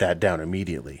take that down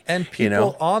immediately. and people you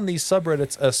know? on these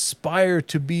subreddits aspire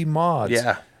to be mods.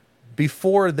 Yeah.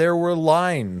 Before there were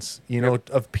lines,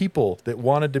 of people that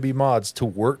wanted to be mods to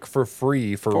work for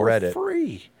free for Reddit.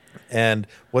 Free. And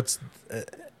what's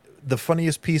the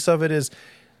funniest piece of it is,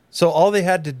 so all they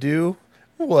had to do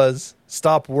was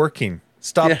stop working,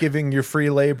 stop giving your free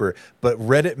labor. But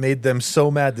Reddit made them so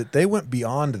mad that they went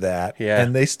beyond that,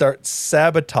 and they start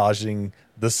sabotaging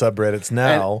the subreddits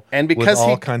now, and with because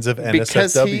all kinds of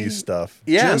NSFW stuff,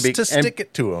 just to stick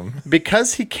it to them.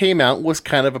 Because he came out was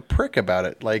kind of a prick about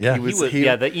it. Like Yeah.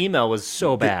 The email was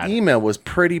so bad. The email was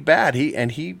pretty bad.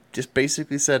 He just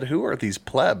basically said, "Who are these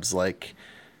plebs? Like,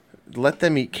 let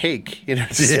them eat cake."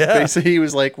 Basically, he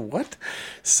was like, "What?"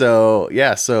 So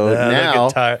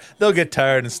now they'll get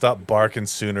tired and stop barking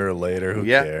sooner or later. Who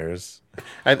cares?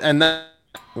 and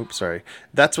Oops, sorry.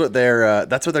 That's what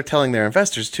they're telling their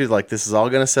investors too. Like, this is all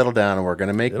going to settle down, and we're going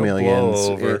to make It'll millions.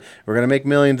 blow over. We're going to make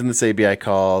millions in this API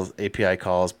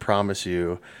calls. Promise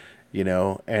you, you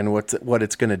know. And what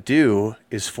it's going to do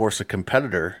is force a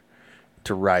competitor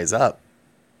to rise up,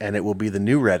 and it will be the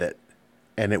new Reddit,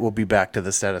 and it will be back to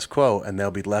the status quo, and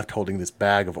they'll be left holding this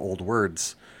bag of old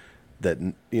words that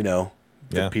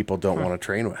that people don't want to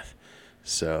train with.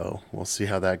 So we'll see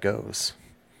how that goes.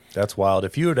 That's wild.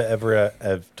 If you would ever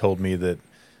have told me that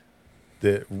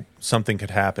something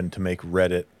could happen to make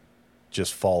Reddit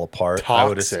just fall apart,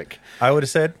 Toxic. I would have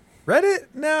said, Reddit?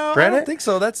 No, I Reddit? don't think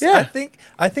so. Yeah.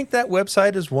 I think that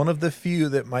website is one of the few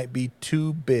that might be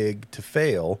too big to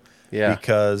fail. Yeah.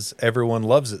 Because everyone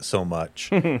loves it so much.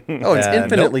 Oh, it's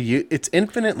it's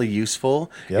infinitely useful.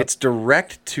 Yep. It's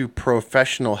direct to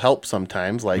professional help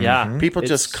sometimes. Like people It's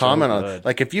just so comment on good.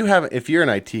 like if you're an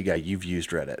IT guy, you've used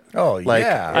Reddit. Oh, like,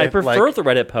 yeah. I prefer the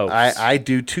Reddit posts. I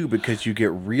do too, because you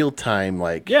get real time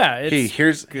like Yeah, hey, it's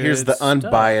here's good the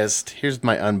stuff. here's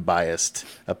my unbiased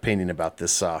opinion about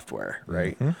this software,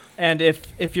 right? And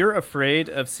if you're afraid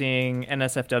of seeing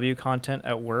NSFW content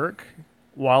at work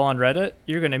while on Reddit,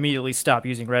 you're going to immediately stop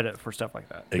using Reddit for stuff like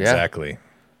that. Exactly.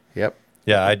 Yep.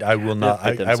 Yeah, I will not.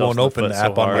 They've bit I themselves won't in the open foot the so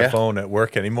app on my hard. phone at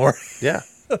work anymore. Yeah.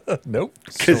 Nope.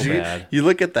 Because So bad. you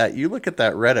look at that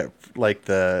Reddit, like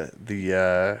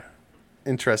the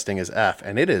interesting as F,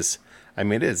 and it is. I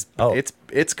mean,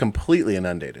 it's completely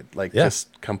inundated, like Yeah.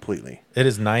 just completely. It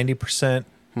is 90%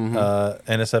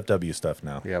 NSFW stuff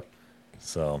now. Yep.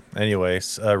 So,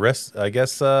 anyways, I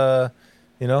guess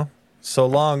so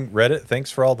long, Reddit. Thanks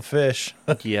for all the fish.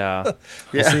 Yeah.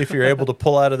 We'll see if you're able to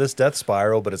pull out of this death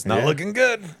spiral, but it's not Yeah. looking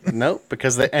good. Nope,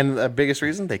 because and the biggest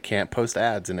reason they can't post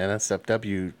ads in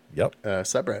NSFW Yep.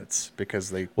 subreddits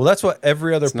because they. Well, that's what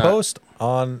every other It's not- post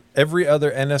on every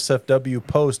other NSFW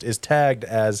post is tagged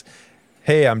as,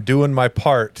 "Hey, I'm doing my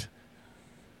part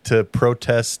to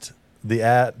protest the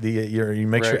ad. You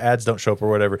make sure Right. ads don't show up or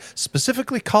whatever."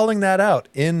 Specifically calling that out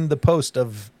in the post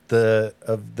of the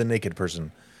naked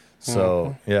person.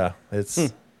 So yeah,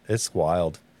 it's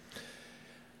wild.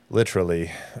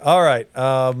 Literally. All right.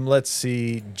 Let's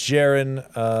see. Jaron.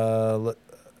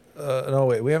 No,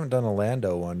 wait. We haven't done a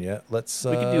Lando one yet. Let's.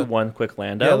 We can do one quick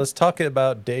Lando. Yeah, let's talk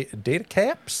about data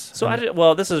caps. So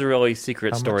well, this is a really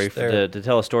secret How story much there? to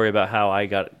tell a story about how I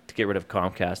got to get rid of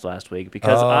Comcast last week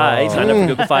because I signed up for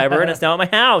Google Fiber and it's now at my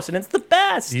house and it's the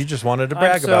best. You just wanted to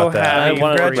brag so about that. happy I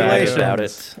wanted to brag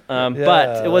Congratulations. about it. Yeah,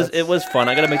 But it was fun.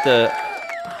 I got to make the.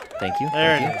 Thank you.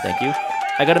 There Thank it you. is. Thank you.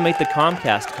 I got to make the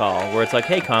Comcast call where it's like,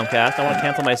 hey, Comcast, I want to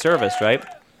cancel my service, right?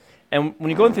 And when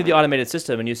you're going through the automated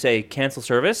system and you say cancel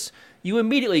service, you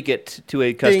immediately get to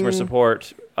a customer Ding.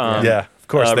 support. Yeah, of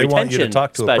course. They want you to retention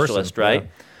talk to a specialist, person. right?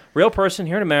 Yeah. Real person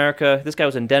here in America. This guy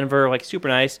was in Denver, like super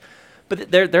nice. But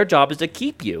their job is to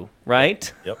keep you,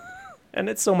 right? Yep. And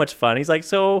it's so much fun. He's like,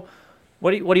 so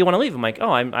what do you want to leave? I'm like,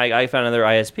 oh, I found another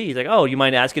ISP. He's like, oh, you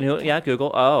mind asking who? Yeah,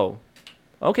 Google. Oh,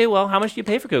 okay. Well, how much do you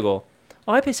pay for Google?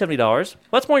 Oh, I pay $70. Well,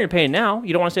 that's more than you're paying now.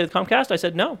 You don't want to stay with Comcast? I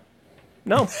said, no.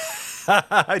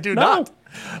 I do No. not.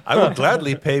 I would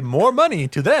gladly pay more money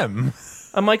to them.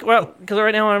 I'm like, well, because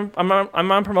right now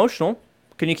I'm on promotional.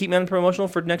 Can you keep me on promotional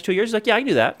for the next 2 years? He's like, yeah, I can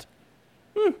do that.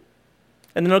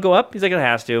 And then it'll go up. He's like, it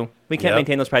has to. We can't Yep.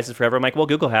 maintain those prices forever. I'm like, well,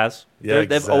 Google has. Yeah,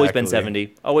 They've always been exactly.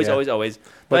 70. Always, Yeah. always.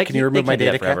 But Like, can you they remove my can't do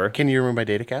that data forever. cap? Can you remove my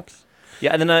data caps?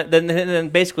 Yeah, and then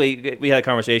basically we had a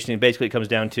conversation, and basically it comes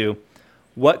down to,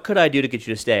 what could I do to get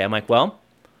you to stay? I'm like, well,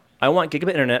 I want gigabit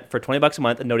internet for $20 a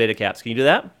month and no data caps. Can you do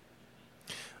that?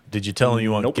 Did you tell them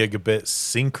you want Nope. gigabit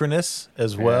synchronous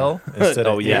as well instead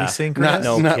of Oh, yeah. asynchronous?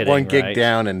 No not kidding, 1 gig right?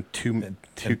 down and 2 and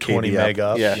 20 20 meg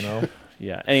up. Yeah. You know.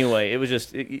 Yeah. Anyway, it was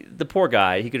just the poor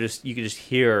guy. You could just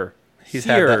hear. He's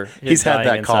hear had that. his He's had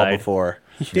dying that call inside. before.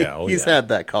 Yeah, oh, He's yeah. had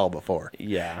that call before.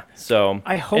 Yeah. So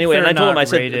I hope anyway, and they're I told him, not I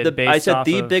said, rated the based off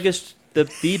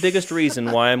of- biggest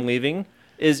reason why I'm leaving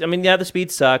is, I mean, yeah, the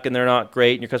speeds suck and they're not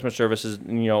great and your customer service is,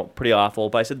 pretty awful.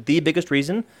 But I said the biggest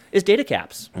reason is data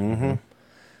caps. Mm-hmm.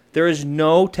 There is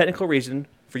no technical reason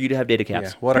for you to have data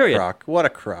caps. Yeah. What period. a crock. What a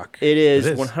crock. It is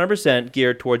It is. 100%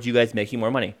 geared towards you guys making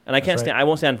more money, and I can't right. stand. I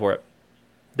won't stand for it.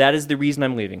 That is the reason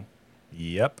I'm leaving.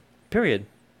 Yep. Period.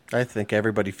 I think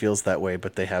everybody feels that way,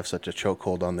 but they have such a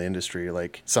chokehold on the industry.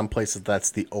 Like some places, that's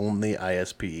the only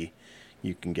ISP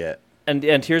you can get. And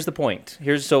here's the point.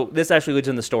 So this actually leads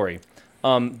in the story.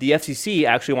 The FCC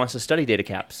actually wants to study data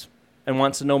caps and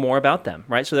wants to know more about them,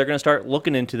 right? So they're going to start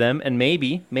looking into them and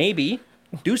maybe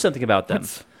do something about them.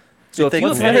 So They you can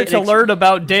What's there to learn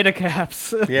about data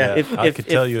caps? Yeah. If- I could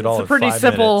tell you it all It's a in pretty 5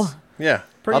 simple. minutes. Yeah.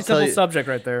 Pretty I'll tell simple you, subject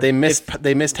right there. They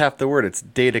missed half the word. It's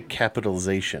data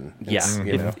capitalization. It's, Yeah.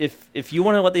 you know. If you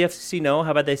want to let the FCC know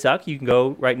how bad they suck, you can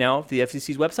go right now to the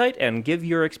FCC's website and give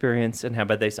your experience and how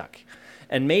bad they suck.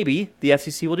 And maybe the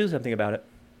FCC will do something about it.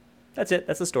 That's it.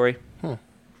 That's the story.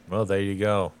 Well, there you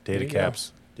go. Data you go.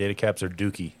 caps. Data caps are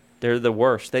dookie. They're the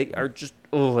worst. They are just,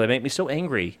 they make me so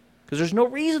angry because there's no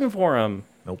reason for them.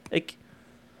 Nope. Like,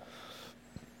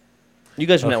 you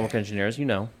guys are network engineers, you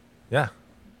know. Yeah.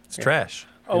 It's trash.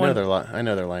 I know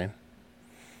they're lying.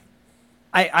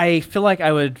 I feel like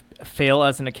I would fail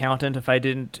as an accountant if I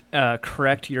didn't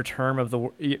correct your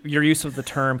your use of the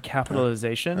term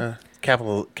capitalization.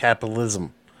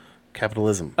 Capitalism.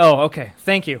 Oh, okay.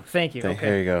 Thank you. Okay.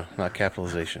 There you go. Not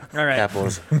capitalization. All right.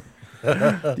 Capitalism.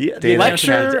 The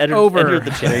lecture entered over.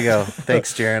 the chat. There you go.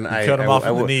 Thanks, Jaron. Cut them off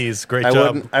at the knees. Great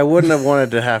job. I wouldn't have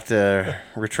wanted to have to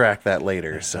retract that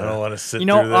later. I don't So want to sit You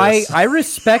know, through this. I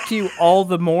respect you all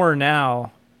the more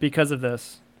now because of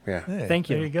this. yeah, Hey, Thank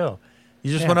you. There you go.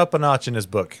 You just Yeah. went up a notch in his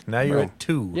book. Now you're Bro. at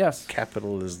 2. Yes.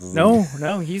 capitalism. No,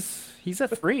 he's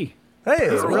at 3. Hey,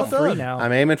 He's well at 3 done. now.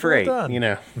 I'm aiming for Well 8. done. You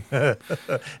know.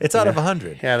 It's out of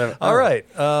 100. Yeah. All right.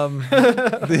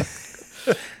 take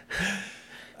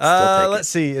Let's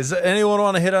see. Is anyone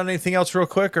want to hit on anything else real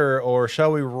quick, or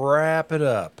shall we wrap it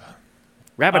up?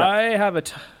 Wrap it up. I have a.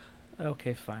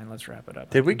 Okay, fine. Let's wrap it up.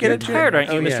 Did we get You're it? tired,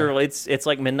 aren't you, Oh, Mr. yeah. It's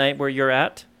like midnight where you're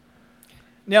at.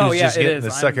 No, He's yeah, just it getting is. the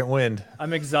second wind.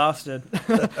 I'm exhausted.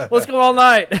 Let's go all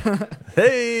night.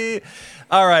 Hey.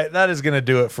 All right, that is going to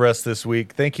do it for us this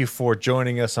week. Thank you for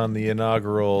joining us on the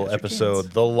inaugural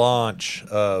episode, the launch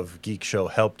of Geek Show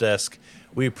Helpdesk.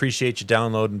 We appreciate you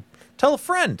downloading. Tell a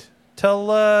friend. Tell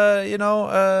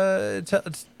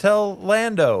tell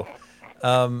Lando.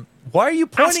 Why are you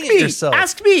pointing at yourself?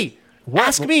 Ask me. What-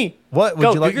 Ask me. What would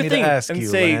Go, you like do your me thing to ask and you,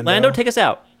 say, Lando? take us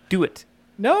out. Do it.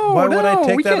 No, Why would I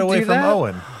take we that can't away do from that.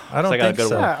 Owen? I don't I got a think good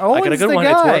so. one. Yeah, I got a Owen's good the one.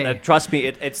 guy. Trust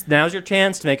me, now's your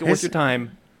chance to make it worth His- your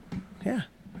time. Yeah.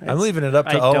 I'm leaving it up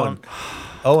to I Owen. don't-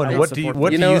 Owen, I what don't do you support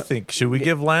what that. do You you know, think? Should we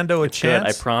give Lando a It's good. I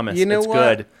chance? promise. You know it's what?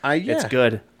 good. Yeah. It's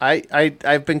good.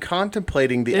 I've been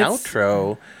contemplating the It's-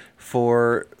 outro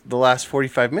for the last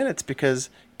 45 minutes because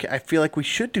I feel like we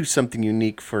should do something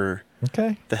unique for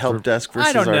Okay. the help desk versus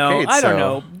I don't know. arcade. I don't so-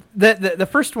 know. The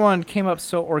first one came up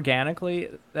so organically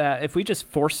that if we just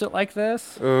force it like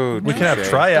this, Oh, We can have touche.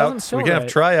 tryouts. Doesn't We feel can have right.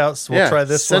 tryouts. We'll try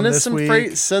this send one us this some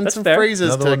week. send That's some fair. phrases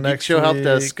Another to one next Geekshow week.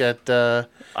 Helpdesk at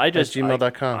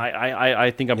gmail.com.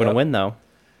 I think I'm going to Yep. win though.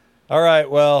 All right.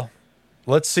 Well,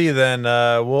 let's see then.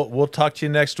 We'll talk to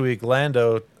you next week,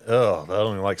 Lando. Oh, I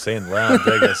don't even like saying Lando.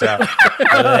 Take us out.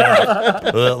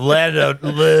 Lando.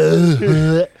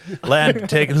 Lando,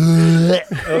 take it.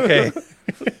 Okay.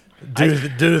 Do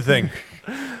the thing.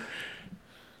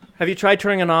 Have you tried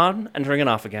turning it on and turning it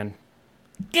off again?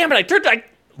 Damn it! I turned.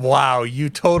 Wow, you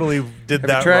totally did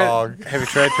that wrong. Have you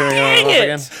tried turning it on and Dang off it!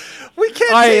 again? We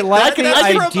can't. I take like that. the That's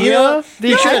from idea. The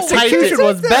You should have typed execution it.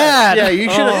 was bad. Yeah, you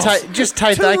should have just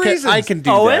typed. Two I reasons. can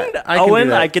do Owen, that. I can do Owen,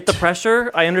 that. I get the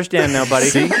pressure. I understand now, buddy.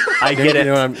 See? I get You it.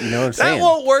 know what I'm That saying?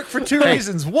 won't work for two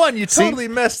reasons. One, you totally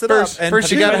messed it first- up. And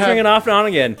first you two, gotta Turning it off and on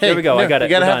again. Hey, There we go. no, I got it. You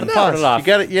gotta We're have done. the Turn pause. it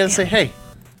off. You gotta say, hey,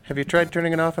 have you tried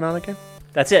turning it off and on again?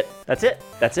 That's it. That's it.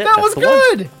 That's it. That That's was the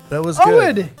one. good. that was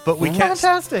Owen, good. But we can't.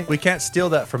 fantastic. We can't steal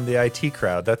that from the IT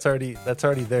crowd. That's already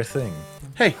their thing.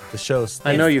 Hey, The show's.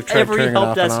 I know you've tried Every turning it help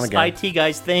off and on desk again. IT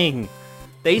guy's thing.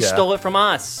 They Yeah. stole it from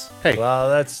us. Hey, Well,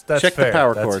 that's Check the fair.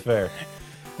 power That's cord. fair.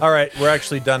 All right, we're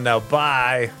actually done now.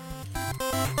 Bye.